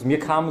Mir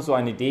kam so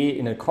eine Idee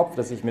in den Kopf,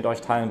 dass ich mit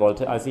euch teilen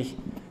wollte, als ich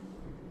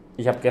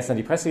habe gestern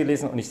die Presse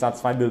gelesen und ich sah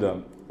 2 Bilder.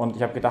 Und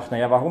ich habe gedacht,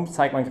 naja, warum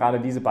zeigt man gerade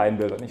diese beiden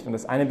Bilder nicht? Und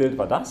das eine Bild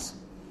war das.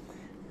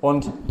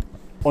 Und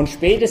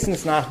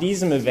spätestens nach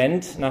diesem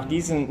Event, nach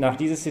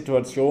dieser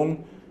Situation,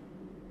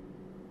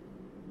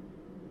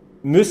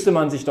 müsste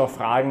man sich doch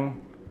fragen,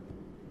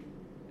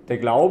 der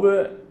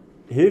Glaube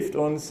hilft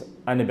uns,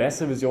 eine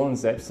bessere Vision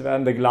uns selbst zu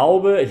werden. Der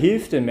Glaube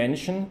hilft den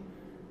Menschen,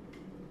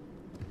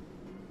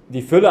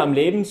 die Fülle am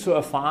Leben zu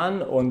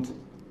erfahren und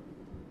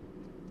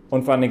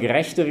für eine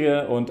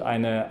gerechtere und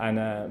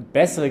eine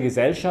bessere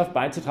Gesellschaft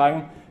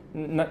beizutragen.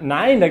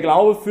 Nein, der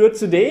Glaube führt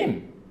zu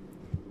dem,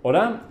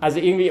 oder? Also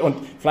irgendwie, und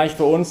vielleicht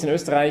für uns in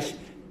Österreich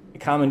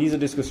kamen diese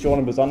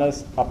Diskussionen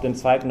besonders ab dem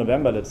 2.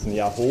 November letzten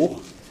Jahr hoch,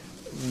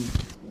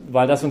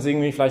 weil das uns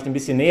irgendwie vielleicht ein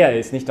bisschen näher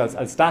ist, nicht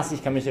als das.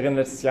 Ich kann mich erinnern,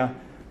 letztes Jahr,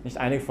 nicht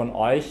einige von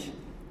euch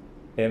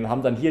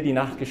haben dann hier die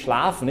Nacht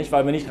geschlafen, nicht,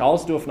 weil wir nicht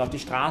raus durften auf die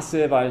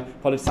Straße, weil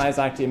die Polizei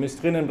sagte, ihr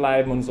müsst drinnen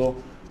bleiben und so.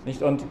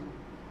 Nicht? Und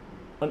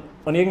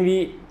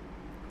irgendwie,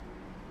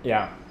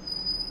 ja,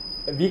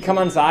 wie kann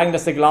man sagen,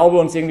 dass der Glaube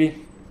uns irgendwie...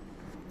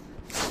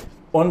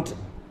 Und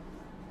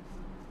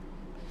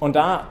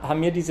da haben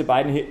mir diese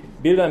beiden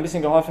Bilder ein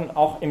bisschen geholfen,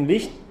 auch im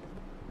Licht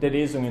der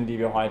Lesungen, die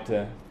wir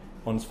heute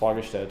uns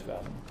vorgestellt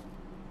werden.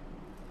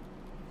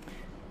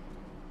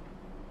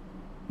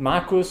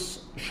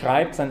 Markus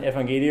schreibt sein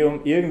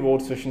Evangelium irgendwo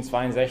zwischen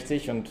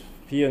 62 und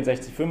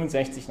 64,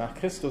 65 nach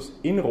Christus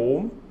in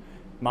Rom.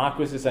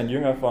 Markus ist ein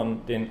Jünger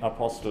von den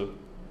Apostel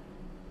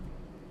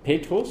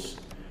Petrus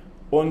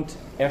und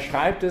er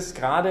schreibt es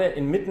gerade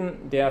inmitten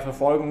der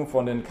Verfolgung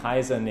von den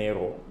Kaiser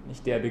Nero,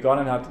 der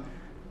begonnen hat,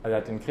 er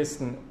hat den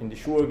Christen in die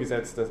Schuhe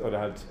gesetzt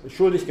oder halt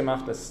schuldig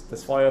gemacht, dass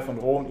das Feuer von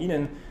Rom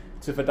ihnen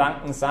zu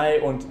verdanken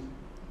sei und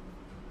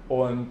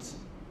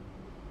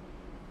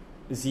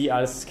sie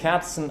als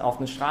Kerzen auf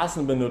den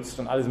Straßen benutzt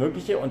und alles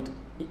Mögliche. Und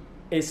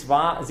es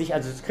war, sich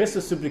also zu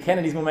Christus zu bekennen,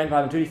 in diesem Moment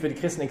war natürlich für die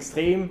Christen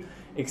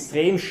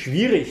extrem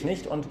schwierig,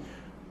 nicht? Und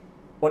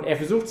er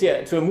versucht sie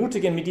zu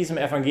ermutigen mit diesem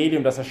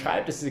Evangelium, das er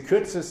schreibt. Das ist die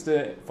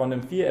kürzeste von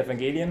den 4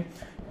 Evangelien.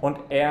 Und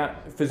er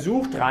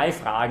versucht 3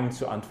 Fragen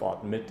zu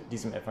antworten mit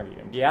diesem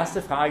Evangelium. Die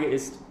erste Frage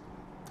ist,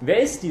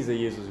 wer ist dieser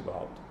Jesus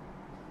überhaupt?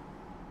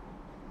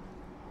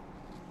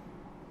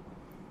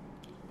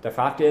 Da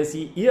fragte er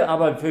sie, ihr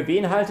aber, für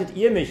wen haltet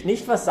ihr mich?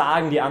 Nicht, was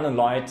sagen die anderen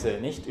Leute,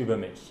 nicht über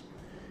mich,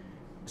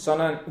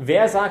 sondern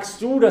wer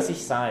sagst du, dass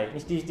ich sei?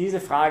 Nicht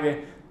diese Frage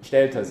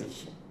stellt er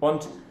sich.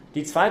 Und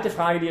die zweite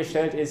Frage, die er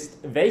stellt, ist,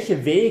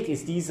 welcher Weg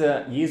ist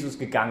dieser Jesus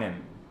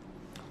gegangen?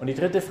 Und die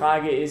dritte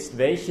Frage ist,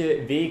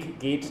 welcher Weg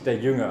geht der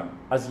Jünger?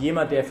 Also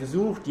jemand, der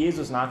versucht,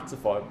 Jesus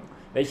nachzufolgen.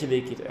 Welcher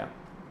Weg geht er?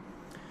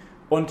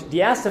 Und die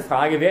erste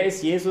Frage, wer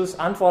ist Jesus,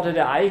 antwortet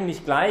er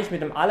eigentlich gleich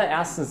mit dem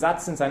allerersten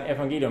Satz in seinem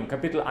Evangelium,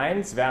 Kapitel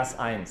 1, Vers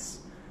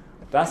 1.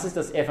 Das ist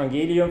das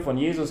Evangelium von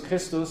Jesus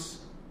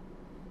Christus,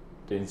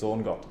 den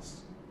Sohn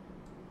Gottes.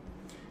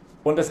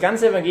 Und das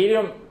ganze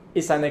Evangelium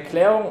ist eine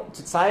Erklärung,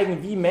 zu zeigen,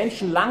 wie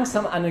Menschen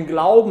langsam an den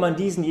Glauben an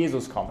diesen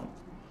Jesus kommen.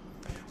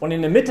 Und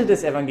in der Mitte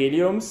des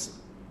Evangeliums,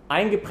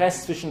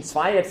 eingepresst zwischen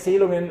 2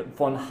 Erzählungen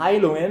von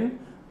Heilungen,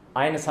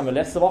 eines haben wir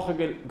letzte Woche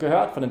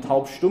gehört, von den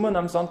Taubstummen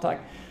am Sonntag,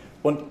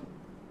 und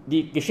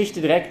die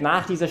Geschichte direkt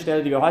nach dieser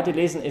Stelle, die wir heute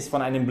lesen, ist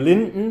von einem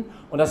Blinden.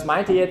 Und das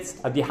meinte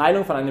jetzt die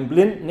Heilung von einem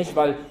Blinden, nicht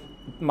weil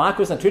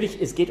Markus,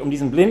 natürlich, es geht um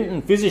diesen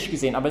Blinden physisch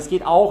gesehen, aber es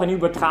geht auch in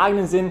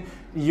übertragenen Sinn,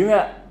 die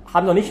Jünger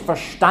haben noch nicht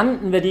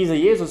verstanden, wer dieser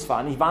Jesus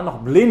war. Die waren noch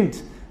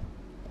blind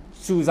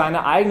zu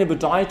seiner eigenen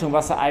Bedeutung,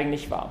 was er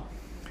eigentlich war.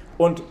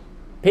 Und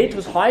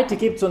Petrus heute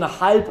gibt so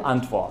eine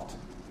Halbantwort.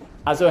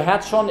 Also er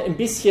hat schon ein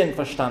bisschen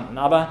verstanden,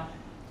 aber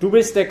du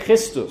bist der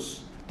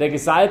Christus, der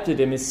Gesalbte,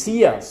 der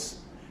Messias.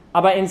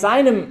 Aber in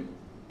seinem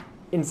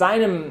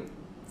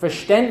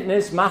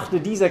Verständnis machte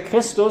dieser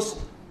Christus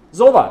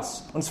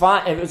sowas. Und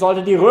zwar, er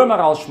sollte die Römer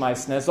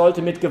rausschmeißen, er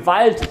sollte mit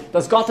Gewalt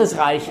das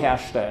Gottesreich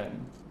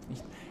herstellen.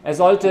 Er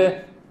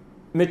sollte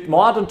mit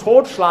Mord und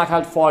Totschlag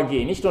halt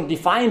vorgehen, nicht? Und die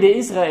Feinde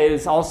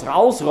Israels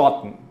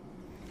rausrotten.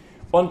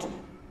 Und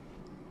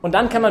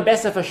dann kann man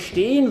besser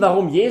verstehen,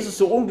 warum Jesus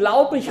so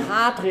unglaublich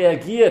hart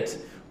reagiert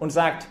und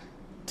sagt,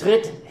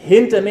 tritt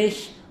hinter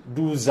mich,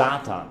 du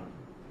Satan.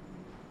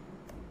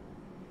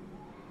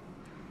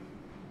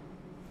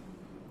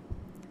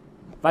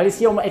 Weil es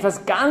hier um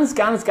etwas ganz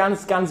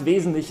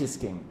Wesentliches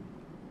ging.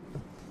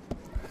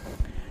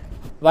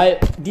 Weil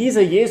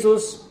dieser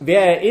Jesus,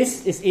 wer er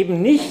ist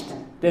eben nicht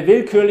der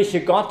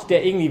willkürliche Gott,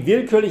 der irgendwie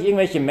willkürlich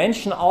irgendwelche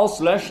Menschen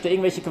auslöscht, der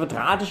irgendwelche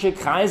quadratische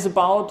Kreise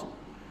baut,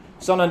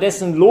 sondern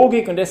dessen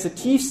Logik und dessen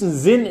tiefsten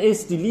Sinn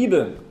ist die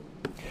Liebe.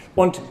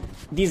 Und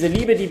diese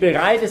Liebe, die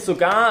bereit ist,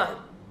 sogar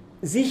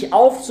sich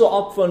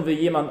aufzuopfern für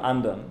jemand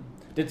anderen.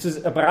 Der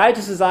bereit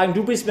ist zu sagen,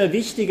 du bist mir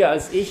wichtiger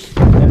als ich.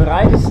 Der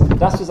bereit ist,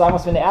 das zu sagen,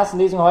 was wir in der ersten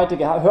Lesung heute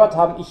gehört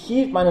haben. Ich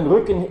hielt meinen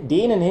Rücken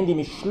denen hin, die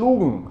mich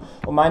schlugen,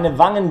 und meine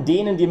Wangen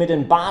denen, die mir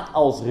den Bart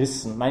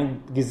ausrissen.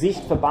 Mein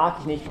Gesicht verbarg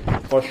ich nicht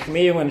vor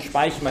Schmähungen und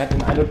Speichen. Man hat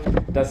den Eindruck,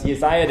 dass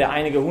Jesaja, der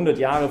einige 100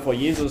 Jahre vor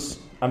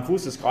Jesus am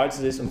Fuß des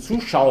Kreuzes ist und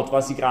zuschaut,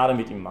 was sie gerade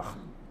mit ihm machen.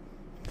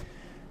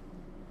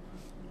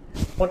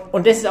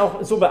 Und das ist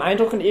auch so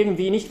beeindruckend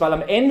irgendwie nicht, weil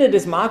am Ende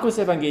des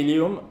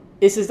Markus-Evangeliums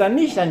ist es dann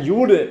nicht ein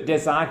Jude, der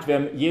sagt,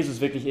 wer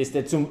Jesus wirklich ist,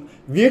 der zum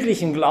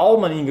wirklichen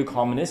Glauben an ihn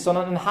gekommen ist,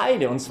 sondern ein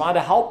Heide, und zwar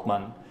der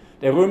Hauptmann,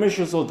 der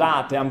römische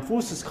Soldat, der am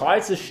Fuß des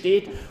Kreuzes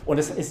steht. Und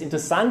es ist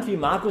interessant, wie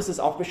Markus es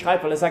auch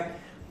beschreibt, weil er sagt,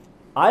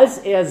 als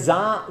er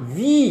sah,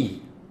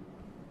 wie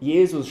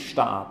Jesus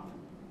starb,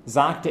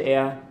 sagte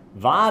er,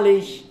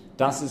 wahrlich,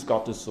 das ist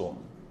Gottes Sohn.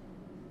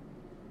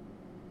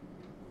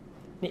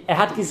 Er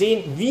hat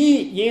gesehen,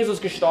 wie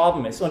Jesus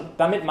gestorben ist. Und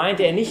damit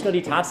meinte er nicht nur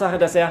die Tatsache,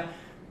 dass er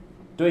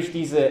durch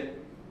diese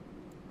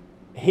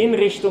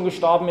Hinrichtung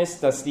gestorben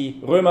ist, dass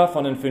die Römer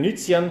von den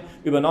Phöniziern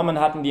übernommen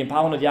hatten, die ein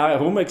paar hundert Jahre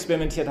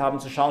herumexperimentiert haben,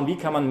 zu schauen, wie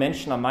kann man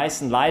Menschen am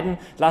meisten leiden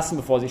lassen,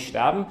 bevor sie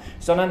sterben,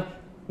 sondern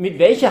mit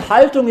welcher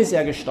Haltung ist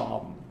er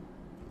gestorben?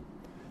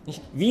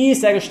 Nicht, wie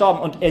ist er gestorben?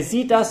 Und er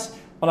sieht das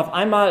und auf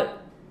einmal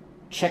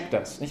checkt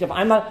das. Nicht? Auf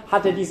einmal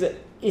hat er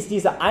ist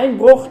dieser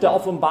Einbruch der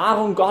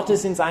Offenbarung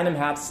Gottes in seinem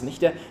Herzen.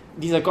 Nicht?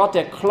 Dieser Gott,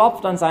 der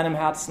klopft an seinem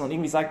Herzen und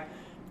irgendwie sagt,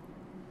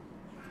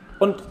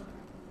 und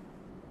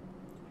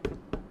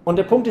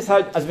der Punkt ist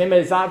halt, also wenn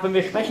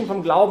wir sprechen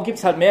vom Glauben, gibt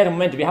es halt mehrere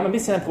Momente. Wir haben ein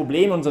bisschen ein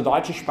Problem in unserer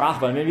deutschen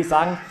Sprache, weil wenn wir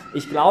sagen,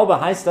 ich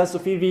glaube, heißt das so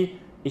viel wie,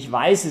 ich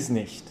weiß es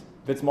nicht.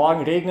 Wird es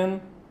morgen regnen?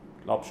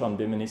 Glaub schon,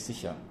 bin mir nicht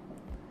sicher.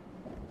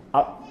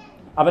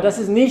 Aber das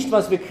ist nicht,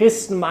 was wir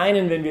Christen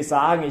meinen, wenn wir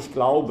sagen, ich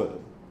glaube.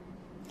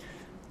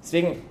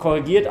 Deswegen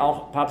korrigiert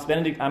auch Papst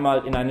Benedikt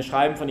einmal in einem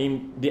Schreiben von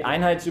ihm die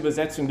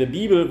Einheitsübersetzung der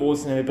Bibel, wo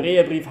es im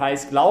Hebräerbrief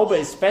heißt, Glaube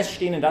ist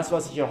Feststehen in das,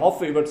 was ich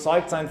erhoffe,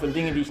 überzeugt sein von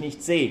Dingen, die ich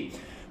nicht sehe.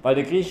 Weil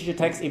der griechische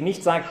Text eben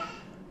nicht sagt,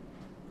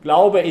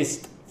 Glaube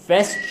ist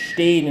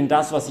Feststehen in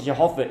das, was ich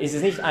erhoffe. Es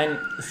ist nicht ein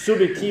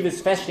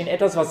subjektives Feststehen,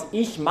 etwas, was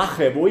ich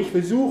mache, wo ich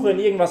versuche, in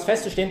irgendwas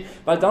festzustehen,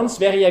 weil sonst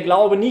wäre ja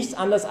Glaube nichts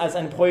anderes als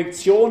eine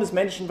Projektion des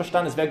menschlichen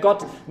Verstandes. Wäre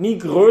Gott nie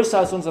größer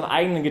als unseren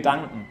eigenen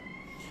Gedanken.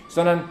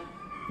 Sondern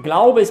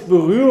Glaube ist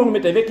Berührung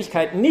mit der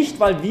Wirklichkeit,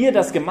 nicht weil wir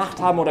das gemacht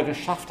haben oder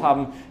geschafft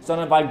haben,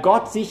 sondern weil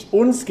Gott sich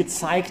uns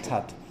gezeigt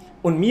hat.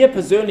 Und mir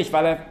persönlich,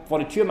 weil er vor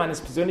der Tür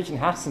meines persönlichen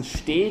Herzens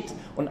steht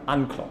und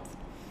anklopft.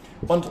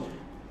 Und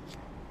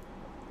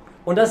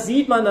das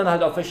sieht man dann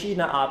halt auf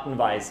verschiedene Arten und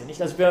Weise.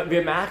 Nicht? Also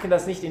wir merken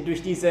das nicht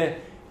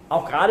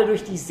auch gerade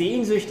durch die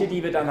Sehnsüchte,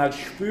 die wir dann halt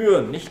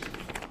spüren. Nicht?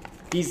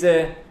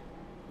 Diese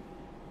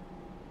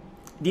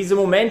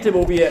Momente,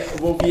 wo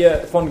wir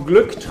von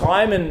Glück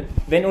träumen,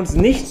 wenn uns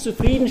nichts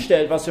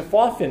zufriedenstellt, was wir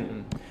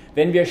vorfinden.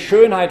 Wenn wir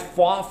Schönheit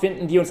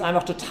vorfinden, die uns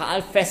einfach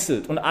total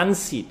fesselt und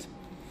anzieht.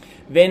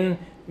 Wenn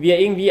wir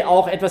irgendwie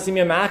auch etwas in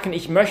mir merken,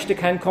 ich möchte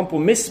keinen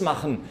Kompromiss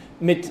machen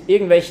mit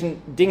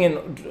irgendwelchen Dingen,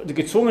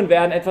 gezwungen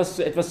werden, etwas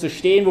zu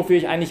stehen, wofür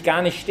ich eigentlich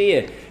gar nicht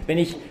stehe. Wenn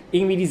ich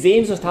irgendwie die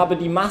Sehnsucht habe,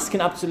 die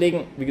Masken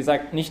abzulegen, wie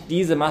gesagt, nicht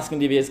diese Masken,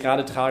 die wir jetzt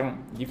gerade tragen,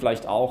 die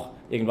vielleicht auch,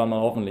 irgendwann mal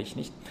hoffentlich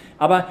nicht,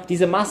 aber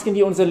diese Masken,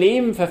 die unser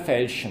Leben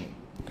verfälschen.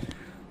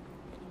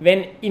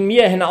 Wenn in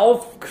mir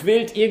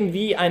hinaufquillt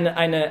irgendwie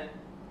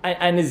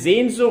eine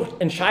Sehnsucht,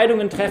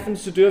 Entscheidungen treffen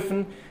zu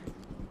dürfen,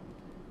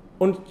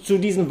 und zu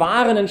diesen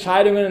wahren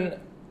Entscheidungen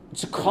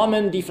zu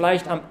kommen, die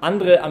vielleicht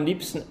andere am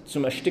liebsten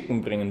zum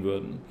Ersticken bringen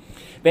würden.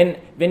 Wenn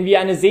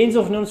wir eine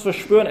Sehnsucht in uns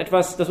verspüren,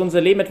 das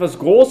unser Leben etwas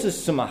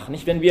Großes zu machen,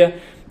 nicht? Wenn wir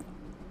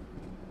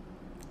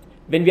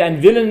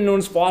einen Willen in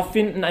uns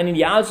vorfinden, ein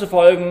Ideal zu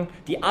folgen,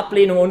 die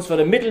Ablehnung uns vor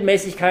der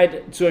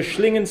Mittelmäßigkeit zu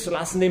erschlingen zu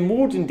lassen, den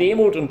Mut in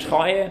Demut und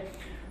Treue,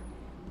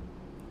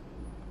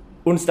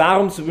 uns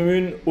darum zu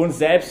bemühen, uns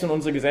selbst und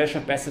unsere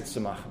Gesellschaft besser zu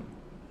machen,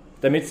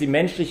 damit sie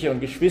menschlicher und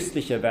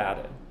geschwistlicher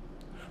werde.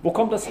 Wo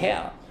kommt das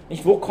her?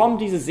 Nicht, wo kommt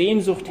diese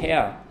Sehnsucht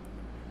her?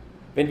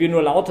 Wenn wir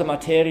nur lauter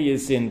Materie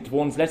sind,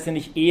 wo uns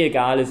letztendlich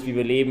egal ist, wie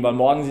wir leben, weil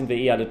morgen sind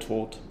wir alle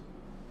tot.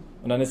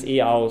 Und dann ist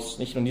aus.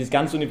 Nicht? Und dieses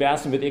ganze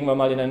Universum wird irgendwann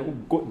mal in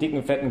einem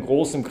dicken, fetten,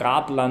 großen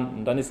Grab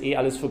landen. Dann ist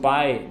alles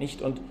vorbei.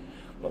 Nicht? Und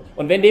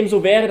wenn dem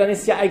so wäre, dann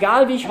ist es ja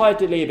egal, wie ich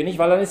heute lebe. Nicht?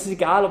 Weil dann ist es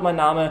egal, ob mein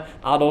Name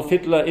Adolf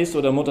Hitler ist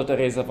oder Mutter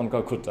Teresa von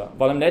Kalkutta.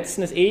 Weil am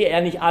letzten ist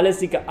nicht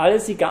alles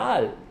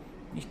egal.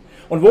 Nicht?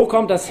 Und wo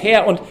kommt das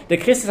her? Und der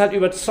Christ ist halt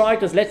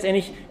überzeugt, dass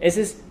letztendlich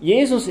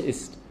Jesus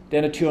ist, der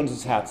an der Tür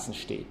unseres Herzens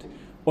steht.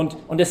 Und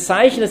das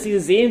Zeichen, dass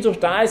diese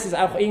Sehnsucht da ist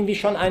auch irgendwie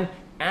schon ein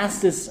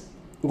erstes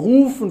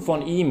Rufen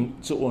von ihm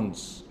zu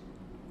uns,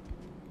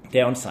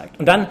 der uns zeigt.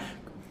 Und dann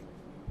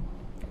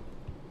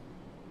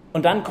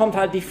kommt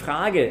halt die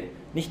Frage,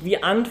 nicht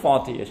wie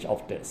antworte ich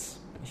auf das?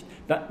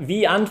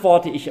 Wie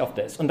antworte ich auf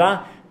das? Und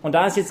da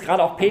ist jetzt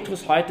gerade auch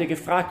Petrus heute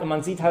gefragt und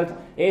man sieht halt,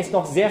 er ist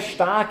noch sehr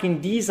stark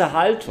in dieser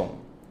Haltung.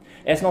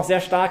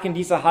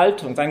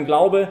 Sein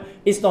Glaube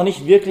ist noch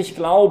nicht wirklich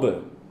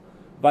Glaube,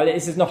 weil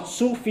es ist noch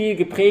zu viel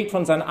geprägt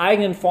von seinen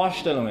eigenen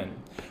Vorstellungen.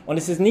 Und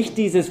es ist nicht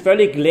dieses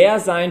völlig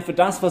Leersein für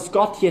das, was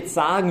Gott jetzt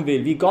sagen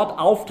will, wie Gott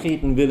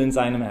auftreten will in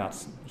seinem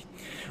Herzen.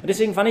 Und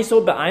deswegen fand ich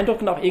so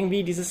beeindruckend auch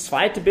irgendwie dieses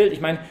zweite Bild.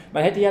 Ich meine,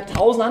 man hätte ja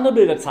 1000 andere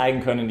Bilder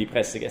zeigen können in die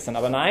Presse gestern,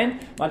 aber nein,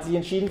 man hat sich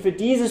entschieden, für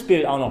dieses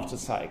Bild auch noch zu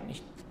zeigen.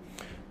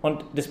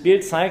 Und das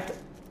Bild zeigt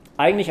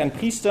eigentlich einen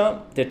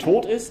Priester, der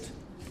tot ist,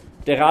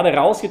 der gerade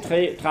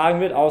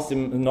rausgetragen wird aus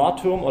dem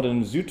Nordturm oder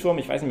dem Südturm,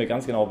 ich weiß nicht mehr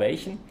ganz genau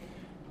welchen.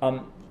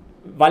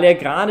 weil er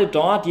gerade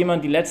dort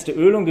jemand die letzte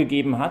Ölung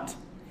gegeben hat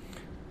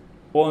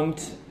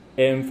und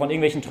von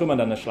irgendwelchen Trümmern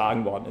dann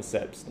erschlagen worden ist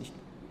selbst, nicht?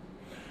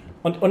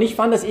 Und ich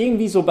fand das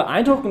irgendwie so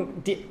beeindruckend,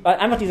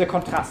 einfach dieser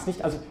Kontrast,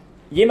 nicht? Also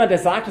jemand, der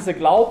sagt, dass er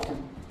glaubt,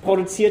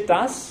 produziert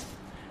das,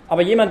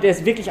 aber jemand, der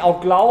es wirklich auch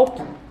glaubt,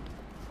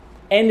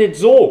 endet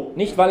so,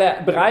 nicht? Weil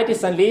er bereit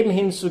ist, sein Leben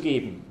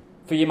hinzugeben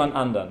für jemand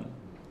anderen.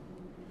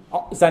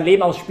 Sein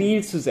Leben aufs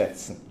Spiel zu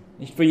setzen,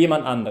 nicht für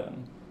jemand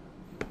anderen.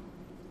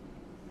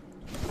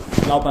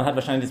 Ich glaube, man hat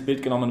wahrscheinlich das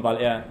Bild genommen, weil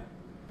er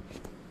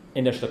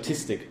in der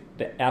Statistik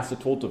der erste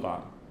Tote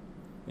war.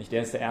 Nicht?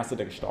 Der ist der Erste,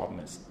 der gestorben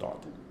ist dort.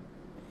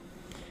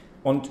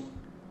 Und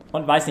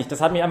weiß nicht,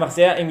 das hat mich einfach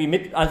sehr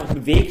irgendwie einfach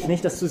bewegt,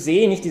 nicht das zu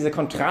sehen, nicht dieser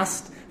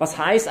Kontrast. Was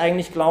heißt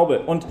eigentlich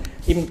Glaube? Und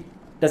eben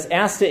das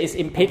Erste ist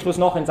eben Petrus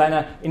noch in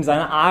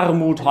seiner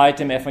Armut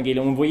heute im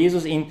Evangelium, wo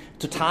Jesus ihn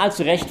total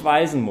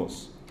zurechtweisen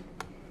muss.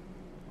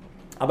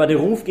 Aber der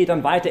Ruf geht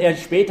dann weiter. Er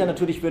später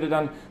natürlich würde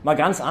dann mal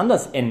ganz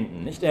anders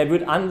enden. Nicht? Er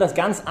würde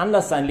ganz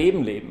anders sein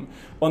Leben leben.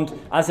 Und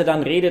als er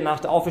dann redet nach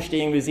der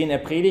Auferstehung, wir sehen, er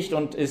predigt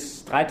und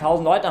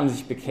 3.000 Leute haben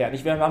sich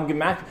bekehrt. Wir haben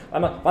gemerkt,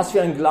 was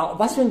für ein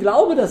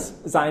Glaube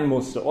das sein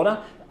musste,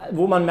 oder?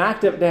 Wo man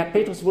merkt, der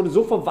Petrus wurde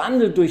so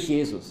verwandelt durch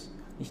Jesus,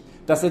 nicht?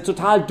 Dass er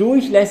total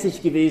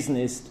durchlässig gewesen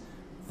ist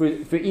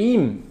für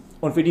ihn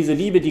und für diese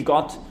Liebe, die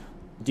Gott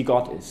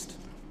ist.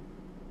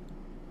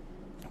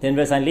 Denn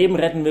wer sein Leben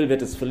retten will,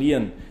 wird es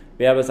verlieren.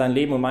 Wer aber sein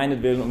Leben um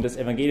meinetwillen, um des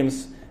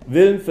Evangeliums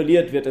willen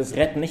verliert, wird es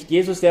retten. Nicht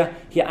Jesus, der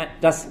hier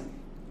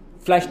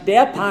vielleicht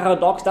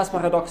das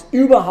Paradox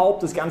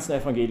überhaupt des ganzen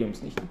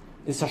Evangeliums, nicht?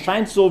 Es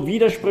erscheint so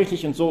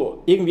widersprüchlich und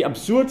so irgendwie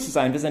absurd zu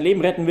sein. Wer sein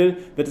Leben retten will,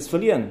 wird es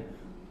verlieren.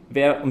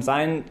 Wer um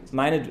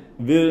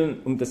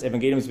meinetwillen, um des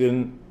Evangeliums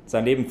willen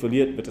sein Leben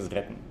verliert, wird es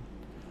retten.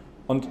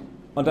 Und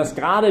das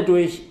gerade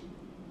durch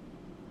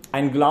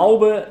einen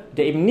Glaube,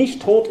 der eben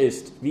nicht tot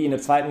ist, wie in der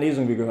zweiten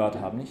Lesung wir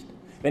gehört haben, nicht?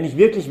 Wenn ich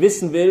wirklich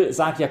wissen will,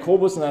 sagt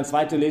Jakobus in seiner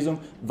zweiten Lesung,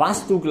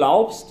 was du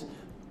glaubst,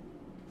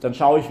 dann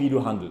schaue ich, wie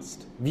du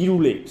handelst, wie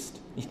du lebst.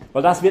 Nicht?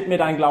 Weil das wird mir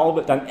dein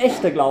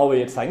echter Glaube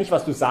jetzt zeigen. Nicht,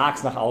 was du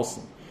sagst nach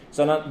außen,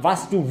 sondern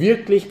was du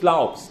wirklich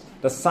glaubst.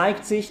 Das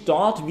zeigt sich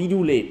dort, wie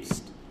du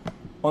lebst.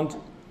 Und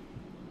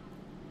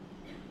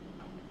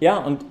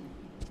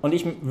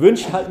ich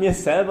wünsche halt mir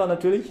selber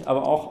natürlich,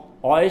 aber auch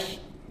euch,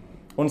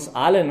 uns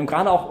allen und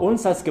gerade auch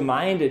uns als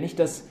Gemeinde, nicht,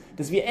 dass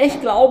wir echt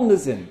Glaubende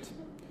sind.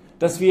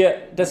 Dass wir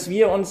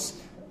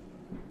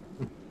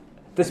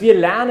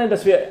lernen,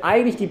 dass wir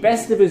eigentlich die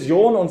beste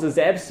Version unserer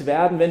selbst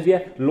werden, wenn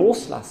wir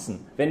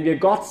loslassen, wenn wir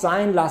Gott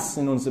sein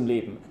lassen in unserem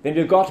Leben, wenn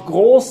wir Gott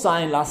groß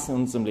sein lassen in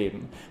unserem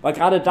Leben. Weil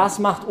gerade das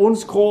macht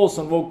uns groß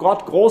und wo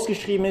Gott groß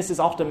geschrieben ist, ist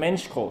auch der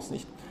Mensch groß,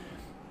 nicht?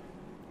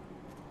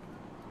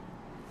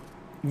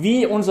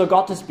 Wie unser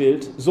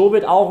Gottesbild, so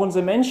wird auch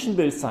unser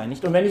Menschenbild sein,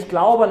 nicht? Und wenn ich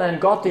glaube an einen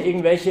Gott, der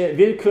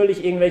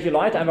willkürlich irgendwelche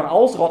Leute einfach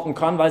ausrotten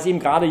kann, weil es ihm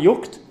gerade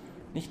juckt,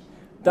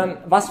 dann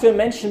was für ein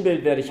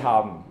Menschenbild werde ich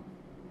haben?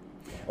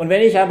 Und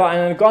wenn ich aber an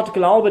einen Gott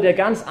glaube, der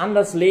ganz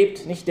anders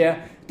lebt, nicht der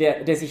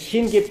sich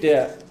hingibt,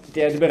 der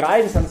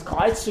bereit ist, ans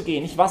Kreuz zu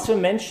gehen, nicht was für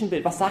ein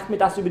Menschenbild, was sagt mir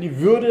das über die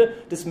Würde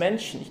des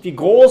Menschen? Nicht? Wie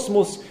groß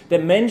muss der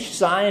Mensch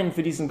sein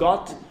für diesen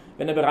Gott,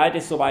 wenn er bereit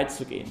ist, so weit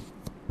zu gehen?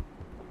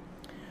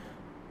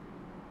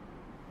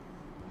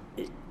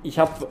 Ich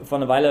habe vor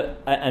einer Weile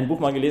ein Buch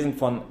mal gelesen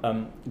von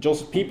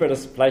Joseph Pieper,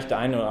 das vielleicht der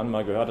eine oder andere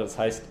mal gehört hat. Das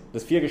heißt,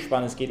 das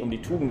Viergespann, es geht um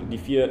die Tugenden, die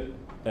 4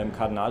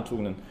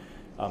 Kardinaltugenden,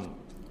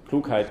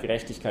 Klugheit,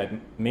 Gerechtigkeit,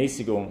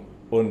 Mäßigung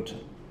und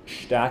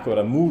Stärke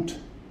oder Mut.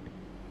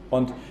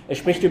 Und er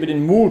spricht über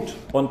den Mut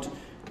und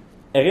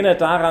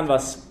erinnert daran,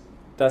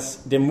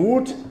 dass der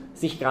Mut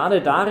sich gerade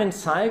darin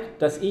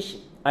zeigt, dass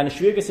ich eine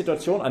schwierige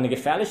Situation, eine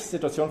gefährliche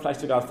Situation vielleicht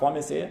sogar vor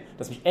mir sehe,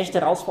 das mich echt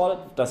herausfordert,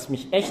 das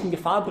mich echt in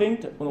Gefahr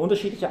bringt, in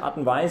unterschiedlicher Art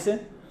und Weise,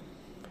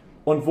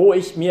 und wo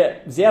ich mir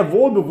sehr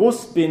wohl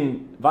bewusst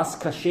bin,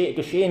 was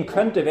geschehen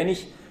könnte, wenn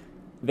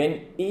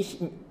ich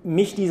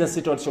mich dieser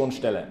Situation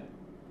stelle.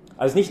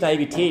 Also nicht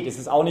Naivität, es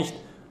ist auch nicht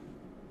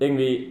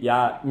irgendwie,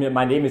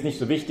 mein Leben ist nicht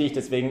so wichtig,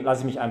 deswegen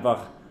lasse ich mich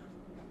einfach,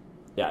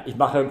 ich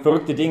mache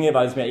verrückte Dinge,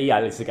 weil es mir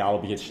alles egal,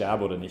 ob ich jetzt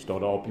sterbe oder nicht,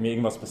 oder ob mir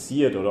irgendwas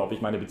passiert, oder ob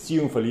ich meine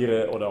Beziehung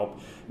verliere, oder ob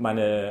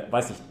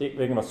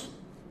irgendwas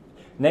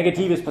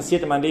Negatives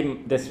passiert in meinem Leben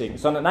deswegen.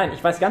 Sondern nein,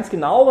 ich weiß ganz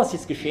genau, was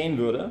jetzt geschehen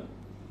würde,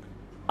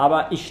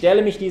 aber ich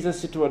stelle mich dieser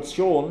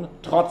Situation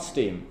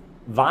trotzdem,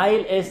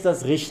 weil es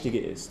das Richtige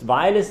ist,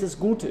 weil es das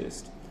Gute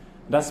ist.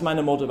 Und das ist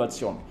meine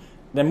Motivation.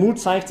 Der Mut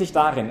zeigt sich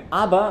darin.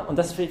 Aber, und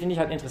das finde ich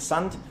halt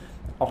interessant,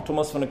 auch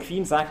Thomas von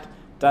Aquin sagt,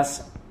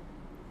 dass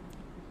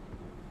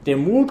der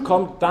Mut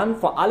kommt dann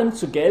vor allem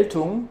zur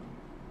Geltung,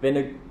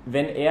 wenn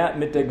er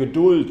mit der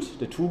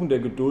Geduld, der Tugend der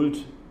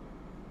Geduld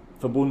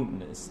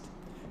verbunden ist.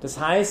 Das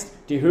heißt,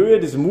 die Höhe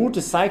des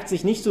Mutes zeigt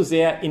sich nicht so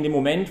sehr in dem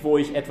Moment, wo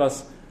ich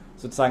etwas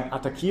sozusagen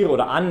attackiere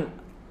oder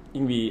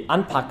irgendwie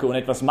anpacke und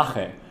etwas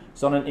mache,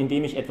 sondern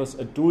indem ich etwas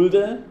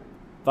erdulde,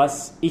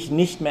 was ich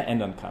nicht mehr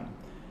ändern kann.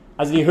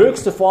 Also die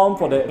höchste Form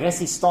von der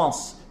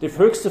Resistance, die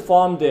höchste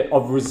Form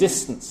of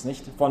Resistance,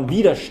 nicht, von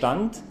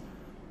Widerstand,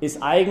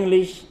 ist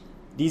eigentlich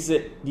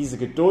diese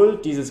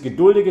Geduld, dieses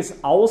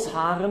geduldiges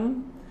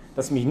Ausharren,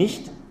 das mich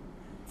nicht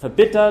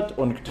verbittert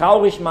und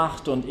traurig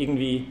macht und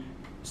irgendwie,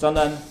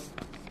 sondern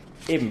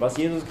eben, was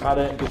Jesus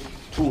gerade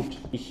tut.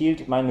 Ich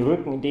hielt meinen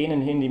Rücken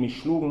denen hin, die mich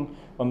schlugen,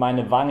 und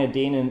meine Wange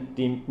denen,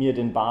 die mir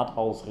den Bart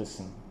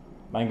ausrissen.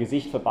 Mein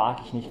Gesicht verbarg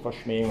ich nicht vor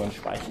Schmähung und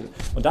Speichel.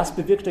 Und das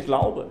bewirkte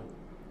Glaube,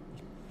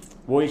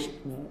 wo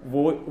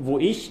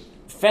ich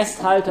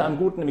festhalte am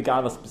Guten,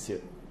 egal was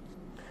passiert.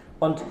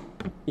 Und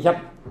ich habe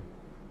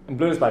ein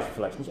blödes Beispiel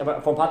vielleicht nicht,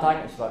 aber vor ein paar Tagen,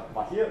 ich war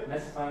hier,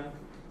 Messefallen,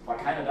 war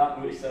keiner da,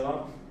 nur ich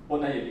selber,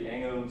 und dann hier die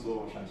Engel und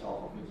so, wahrscheinlich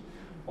auch nicht,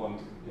 und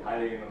die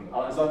Heiligen,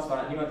 aber sonst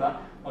war niemand da,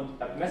 und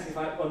ich habe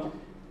Messefallen, und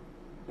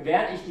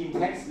während ich den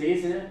Text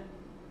lese,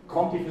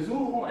 kommt die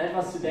Versuchung,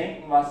 etwas zu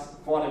denken, was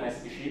vor der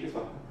Messe geschehen ist,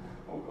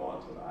 oh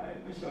Gott, nein,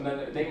 nicht? Und dann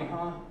denkt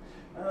man,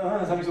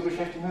 das hat mich so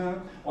beschäftigt,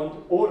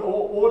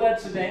 oder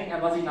zu denken,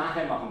 an was ich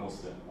nachher machen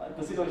musste.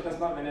 Passiert euch das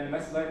mal, wenn ihr in der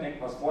Messe seid,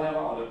 denkt, was vorher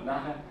war oder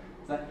nachher?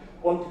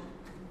 Und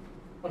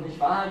ich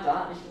war halt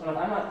da, und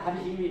auf einmal hatte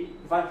ich irgendwie,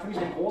 war für mich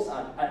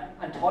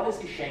ein tolles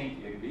Geschenk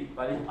irgendwie,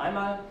 weil ich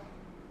einmal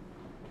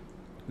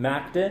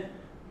merkte,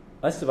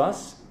 weißt du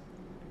was,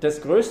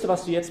 das Größte,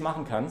 was du jetzt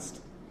machen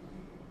kannst,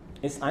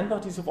 ist einfach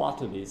diese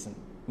Worte lesen,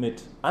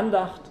 mit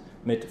Andacht,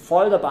 mit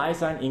voll dabei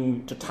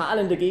sein, total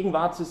in der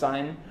Gegenwart zu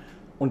sein,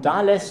 und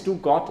da lässt du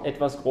Gott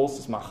etwas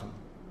Großes machen.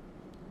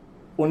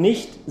 Und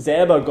nicht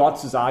selber Gott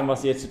zu sagen,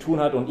 was er jetzt zu tun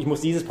hat, und ich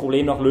muss dieses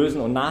Problem noch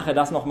lösen und nachher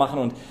das noch machen,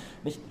 und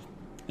nicht,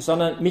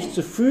 sondern mich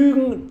zu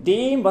fügen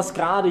dem, was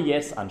gerade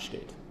jetzt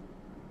ansteht.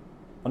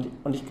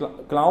 Und ich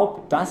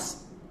glaube,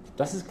 das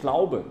ist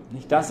Glaube.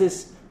 Nicht? Das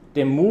ist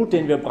der Mut,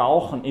 den wir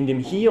brauchen, in dem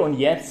Hier und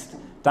Jetzt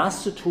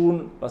das zu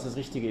tun, was das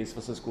Richtige ist,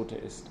 was das Gute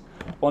ist.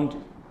 Und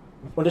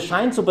es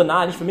scheint so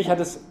banal, nicht? Für mich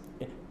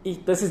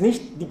das ist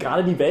nicht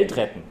gerade die Welt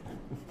retten.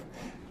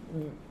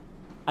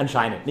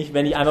 Anscheinend, nicht?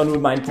 Wenn ich einfach nur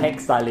meinen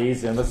Text da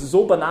lese. Und das ist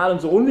so banal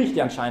und so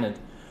unwichtig anscheinend.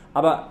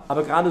 Aber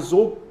gerade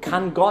so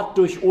kann Gott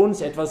durch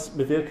uns etwas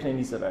bewirken in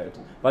dieser Welt,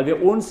 weil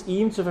wir uns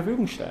ihm zur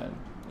Verfügung stellen.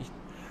 Nicht?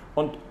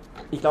 Und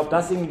ich glaube,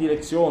 das ist irgendwie die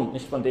Lektion,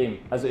 nicht von dem.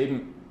 Also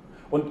eben,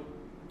 und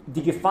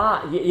die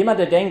Gefahr, jemand,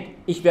 der denkt,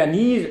 ich werde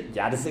nie,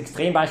 ja, das ist ein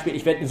Extrembeispiel,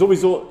 ich werde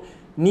sowieso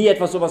nie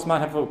etwas sowas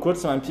machen. Ich habe vor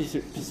kurzem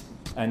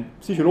einen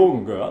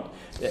Psychologen gehört,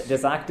 der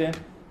sagte,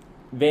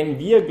 wenn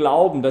wir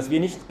glauben, dass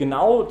wir nicht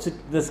genau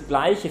das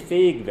Gleiche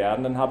fähig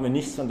werden, dann haben wir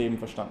nichts von dem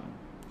verstanden.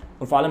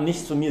 Und vor allem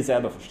nichts von mir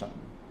selber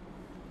verstanden.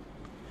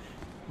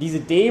 Diese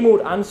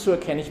Demut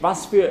anzuerkennen,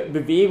 was für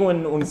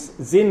Bewegungen in uns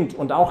sind,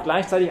 und auch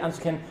gleichzeitig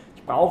anzuerkennen,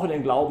 ich brauche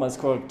den Glauben als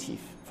Korrektiv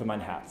für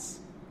mein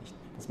Herz.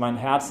 Dass mein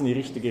Herz in die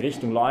richtige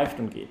Richtung läuft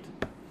und geht.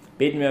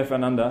 Beten wir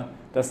füreinander,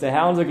 dass der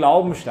Herr unser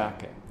Glauben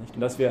stärke. Und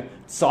dass wir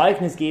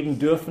Zeugnis geben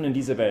dürfen in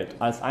dieser Welt,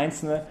 als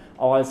Einzelne,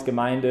 auch als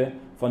Gemeinde,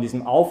 von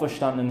diesem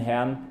auferstandenen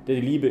Herrn, der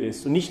die Liebe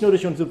ist. Und nicht nur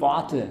durch unsere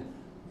Worte,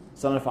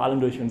 sondern vor allem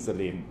durch unser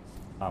Leben.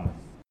 Amen.